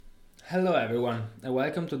Hello, everyone, and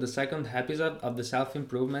welcome to the second episode of the Self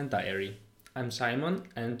Improvement Diary. I'm Simon,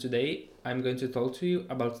 and today I'm going to talk to you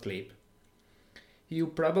about sleep. You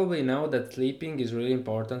probably know that sleeping is really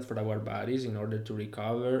important for our bodies in order to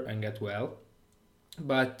recover and get well,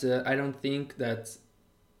 but I don't think that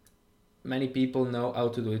many people know how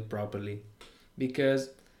to do it properly because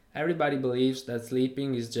everybody believes that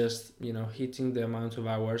sleeping is just, hitting the amount of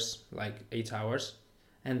hours, like 8 hours,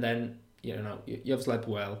 and then, you have slept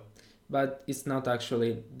well. But it's not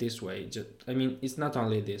actually this way. It's not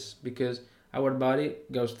only this because our body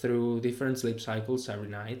goes through different sleep cycles every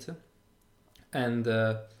night, and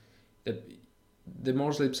the, the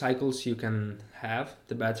more sleep cycles you can have,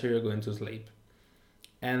 the better you're going to sleep.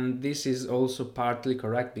 And this is also partly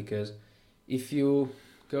correct because if you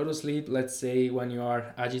go to sleep, let's say when you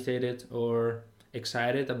are agitated or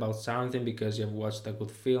excited about something because you have watched a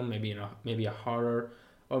good film, maybe a horror,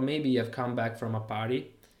 or maybe you have come back from a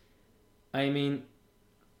party. I mean,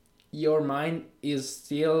 your mind is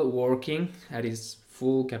still working at its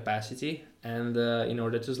full capacity, and in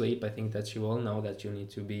order to sleep, I think that you all know that you need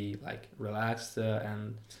to be like relaxed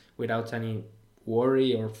and without any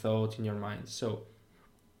worry or thought in your mind. So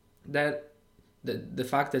that the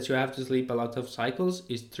fact that you have to sleep a lot of cycles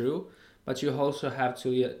is true, but you also have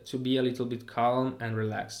to be a little bit calm and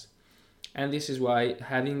relaxed. And this is why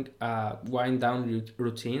having a wind down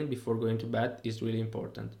routine before going to bed is really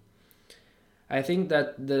important. I think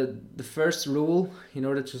that the first rule in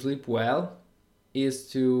order to sleep well is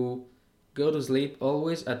to go to sleep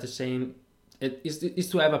always at the same. Is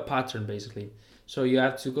to have a pattern basically. So you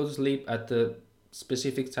have to go to sleep at the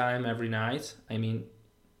specific time every night. I mean,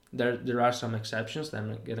 there are some exceptions that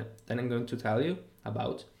I'm going to tell you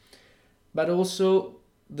about. But also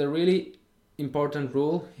the really important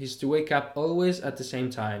rule is to wake up always at the same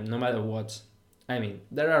time, no matter what. I mean,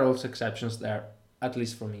 there are also exceptions there, at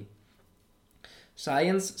least for me.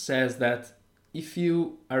 Science says that if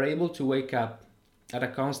you are able to wake up at a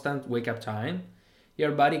constant wake up time,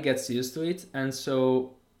 your body gets used to it, and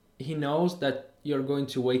so he knows that you're going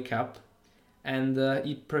to wake up, and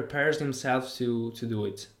he prepares himself to do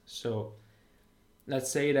it. So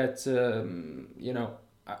let's say that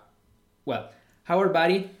uh, well, our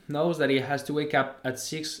body knows that he has to wake up at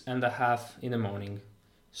 6:30 in the morning.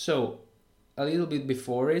 So a little bit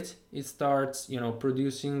before it starts,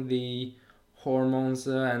 producing the hormones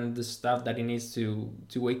and the stuff that he needs to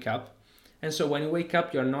wake up. And so when you wake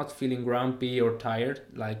up, you're not feeling grumpy or tired,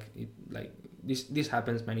 like this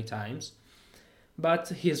happens many times. But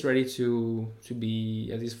he's ready to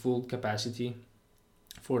be at his full capacity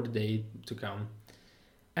for the day to come.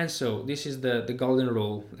 And so this is the golden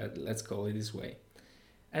rule, let's call it this way.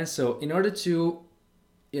 And so in order to,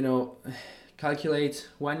 you know, calculate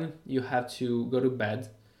when you have to go to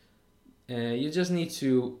bed, you just need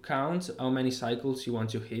to count how many cycles you want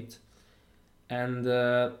to hit. And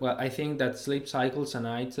well, I think that sleep cycles a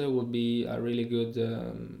night would be a really good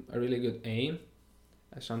aim,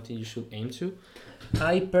 something you should aim to.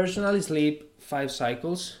 I personally sleep 5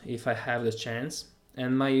 cycles if I have the chance,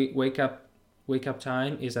 and my wake up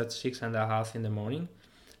time is at 6:30 in the morning.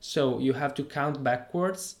 So you have to count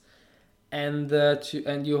backwards, and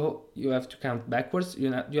you have to count backwards.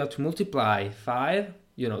 You have to multiply five.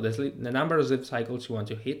 The number of sleep cycles you want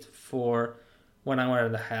to hit for 1 hour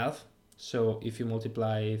and a half. So if you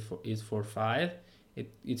multiply it for five,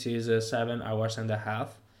 it is 7 hours and a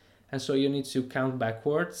half, and so you need to count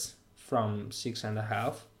backwards from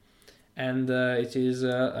 6:30, and it is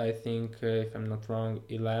I think if I'm not wrong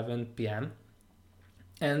 11 p.m.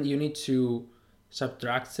 and you need to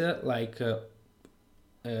subtract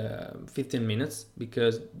 15 minutes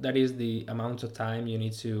because that is the amount of time you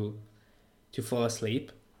need to fall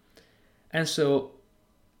asleep. And so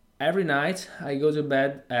every night I go to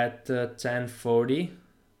bed at 10:40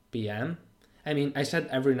 p.m. I mean, I said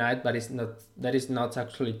every night, but that is not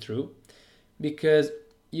actually true because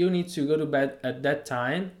you need to go to bed at that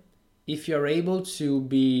time if you're able to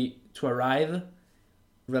arrive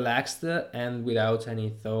relaxed and without any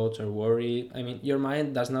thought or worry. I mean, your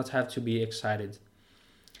mind does not have to be excited.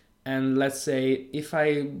 And let's say if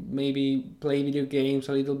I maybe play video games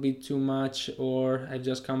a little bit too much, or I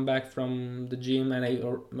just come back from the gym and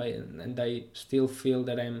I still feel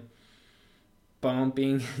that I'm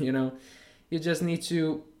pumping, you just need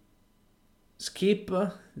to skip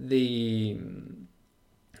the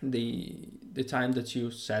time that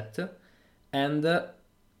you set and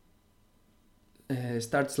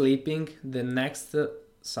start sleeping the next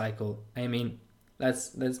cycle. I mean,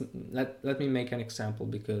 let me make an example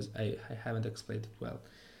because I haven't explained it well.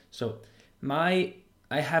 So I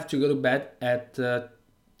have to go to bed at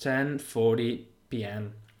 10:40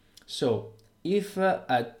 p.m. So if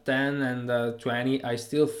at 10 and 20 I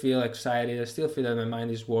still feel excited, I still feel that my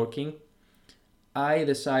mind is working, I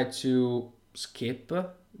decide to skip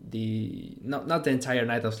the not the entire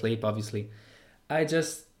night of sleep, obviously. I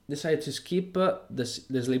just decide to skip the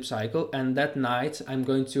sleep cycle, and that night I'm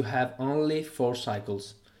going to have only 4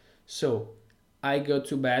 cycles. So I go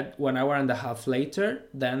to bed 1 hour and a half later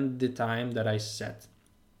than the time that I set.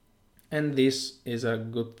 And this is a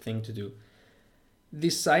good thing to do. The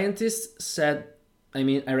scientists said, I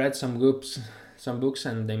mean, I read some books,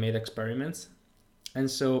 and they made experiments. And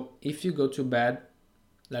so if you go to bed,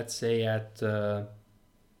 let's say at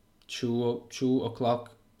 2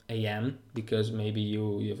 o'clock a.m., because maybe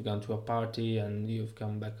you've gone to a party and you've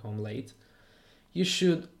come back home late, you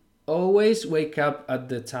should always wake up at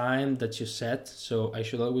the time that you set. So I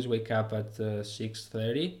should always wake up at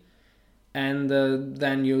 6:30, and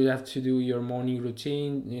then you have to do your morning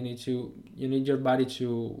routine. You need your body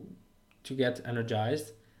to get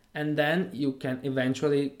energized, and then you can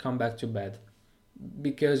eventually come back to bed,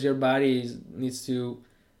 because your body needs to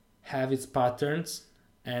have its patterns,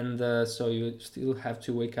 and so you still have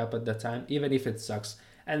to wake up at that time, even if it sucks.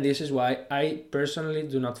 And this is why I personally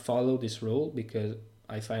do not follow this rule, because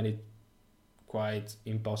I find it quite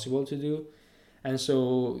impossible to do. And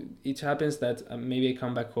so it happens that maybe I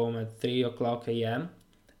come back home at 3 o'clock a.m.,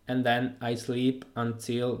 and then I sleep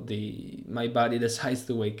until my body decides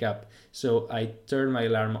to wake up. So I turn my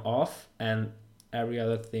alarm off, and every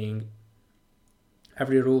other thing,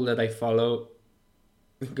 every rule that I follow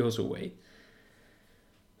goes away.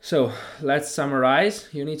 So let's summarize.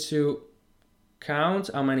 You need to count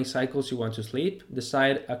how many cycles you want to sleep,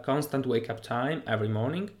 decide a constant wake up time every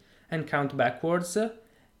morning, and count backwards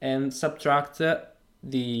and subtract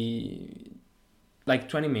the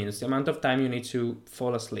 20 minutes, the amount of time you need to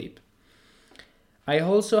fall asleep. I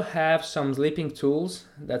also have some sleeping tools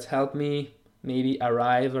that help me maybe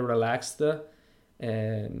arrive relaxed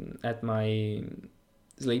at my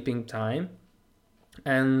sleeping time,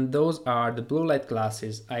 and those are the blue light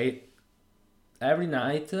glasses. Every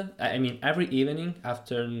evening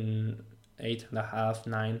after 8:30,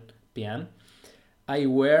 9 p.m., I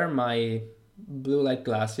wear my blue light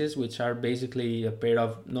glasses, which are basically a pair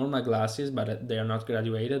of normal glasses, but they are not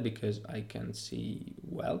graduated because I can see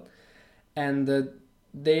well. And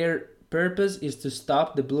their purpose is to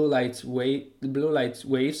stop the blue light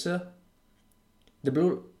waves, the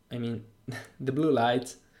blue I mean the blue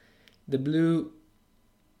light, the blue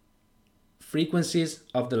frequencies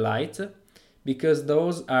of the light, because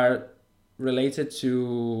those are related to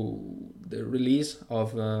the release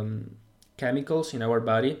of chemicals in our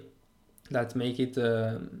body that make it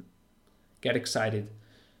get excited.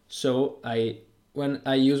 So when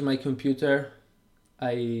I use my computer,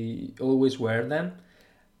 I always wear them.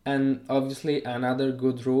 And obviously another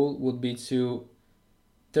good rule would be to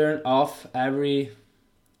turn off every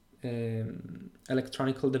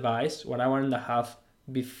electronic device 1 hour and a half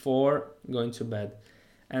before going to bed.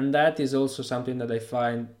 And that is also something that I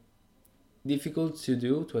find difficult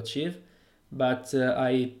to achieve, but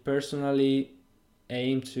I personally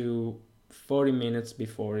aim to 40 minutes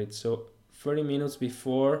before it. So 30 minutes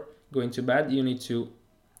before going to bed, you need to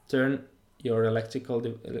turn your electronic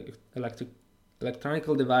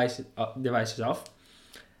devices off,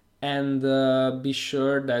 and be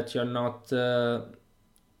sure that you're not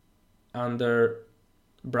under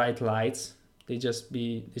bright lights. They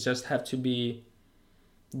just have to be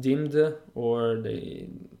dimmed, or the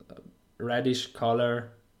reddish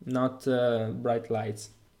color, not bright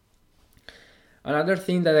lights. Another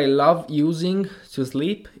thing that I love using to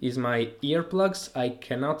sleep is my earplugs. I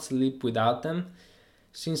cannot sleep without them.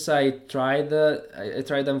 Since I tried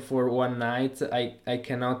them for one night, I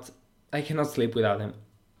cannot sleep without them,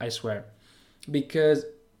 I swear, because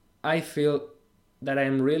I feel that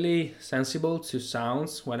I'm really sensible to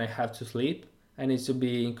sounds when I have to sleep. I need to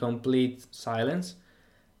be in complete silence.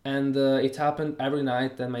 And it happened every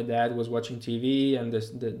night that my dad was watching TV, and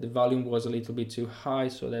the volume was a little bit too high,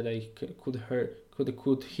 so that I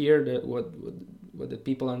could hear what the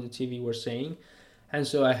people on the TV were saying. And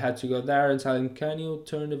so I had to go there and tell him, "Can you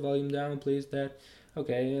turn the volume down, please, Dad?"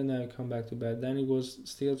 Okay, and I come back to bed. Then it was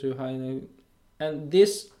still too high, and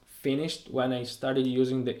this finished when I started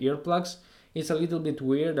using the earplugs. It's a little bit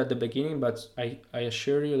weird at the beginning, but I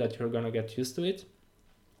assure you that you're gonna get used to it.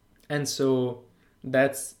 And so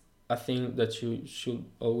that's a thing that you should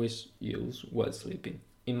always use while sleeping,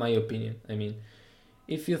 in my opinion. I mean,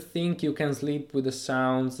 if you think you can sleep with the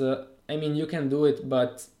sounds, you can do it,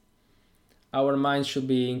 but our mind should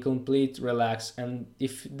be in complete relax. And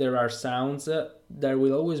if there are sounds, there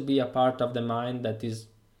will always be a part of the mind that is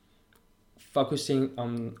focusing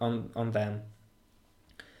on them.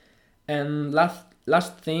 And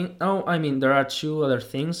last thing, oh, I mean, there are two other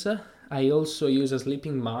things. I also use a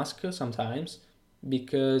sleeping mask sometimes,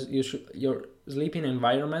 because your sleeping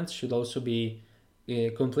environment should also be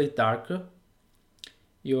complete dark.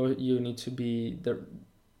 You need to be there.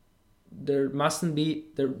 There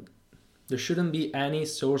shouldn't be any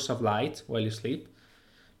source of light while you sleep,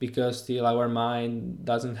 because still our mind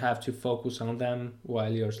doesn't have to focus on them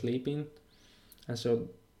while you're sleeping, and so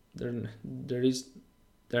there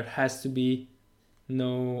has to be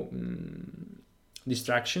no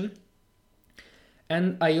distraction.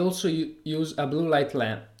 And I also use a blue light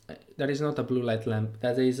lamp. That is not a blue light lamp,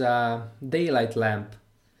 that is a daylight lamp.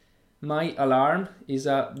 My alarm is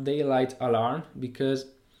a daylight alarm, because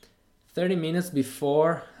 30 minutes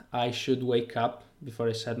before I should wake up, before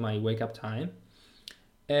I set my wake up time,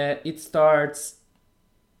 it starts,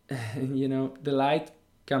 the light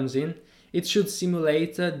comes in. It should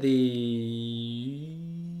simulate the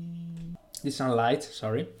sunlight,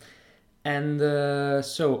 sorry. And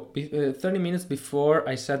so 30 minutes before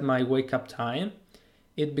I set my wake up time,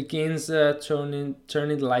 it begins turning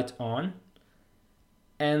the light on.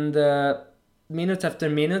 And minute after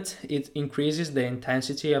minute, it increases the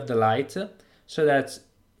intensity of the light, so that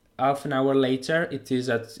half an hour later it is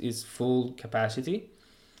at its full capacity.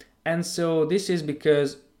 And so this is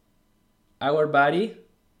because our body,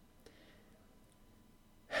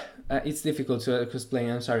 it's difficult to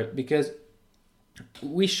explain, I'm sorry, because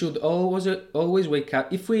we should always wake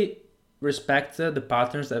up if we respect the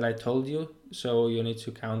patterns that I told you. So you need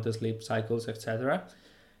to count the sleep cycles, etc.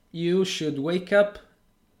 You should wake up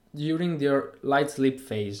during your light sleep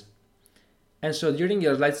phase. And so during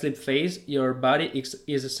your light sleep phase, your body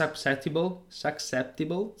is susceptible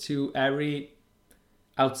to every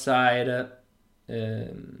outside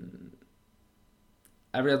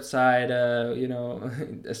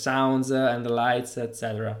sounds and the lights,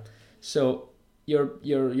 etc. So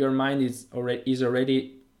your mind is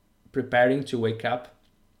already preparing to wake up.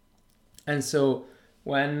 And so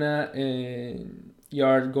when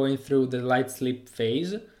you're going through the light sleep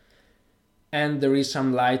phase and there is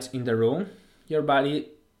some light in the room, your body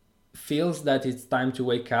feels that it's time to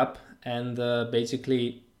wake up, and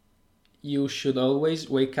basically you should always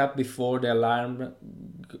wake up before the alarm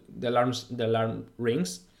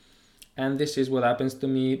rings. And this is what happens to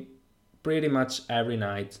me pretty much every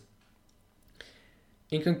night.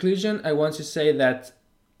 In conclusion, I want to say that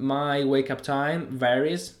my wake up time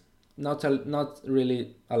varies, not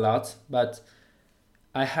really a lot, but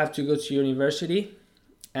I have to go to university,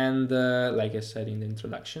 and like I said in the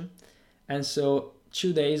introduction, and so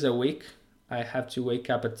 2 days a week I have to wake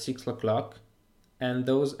up at 6 o'clock, and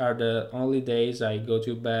those are the only days I go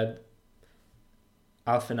to bed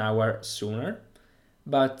half an hour sooner.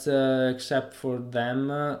 But except for them,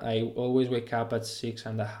 I always wake up at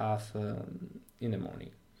 6:30 in the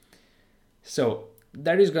morning. So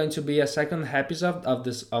there is going to be a second episode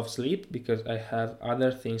of sleep, because I have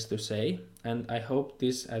other things to say, and I hope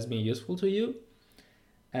this has been useful to you.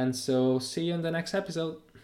 And so see you in the next episode.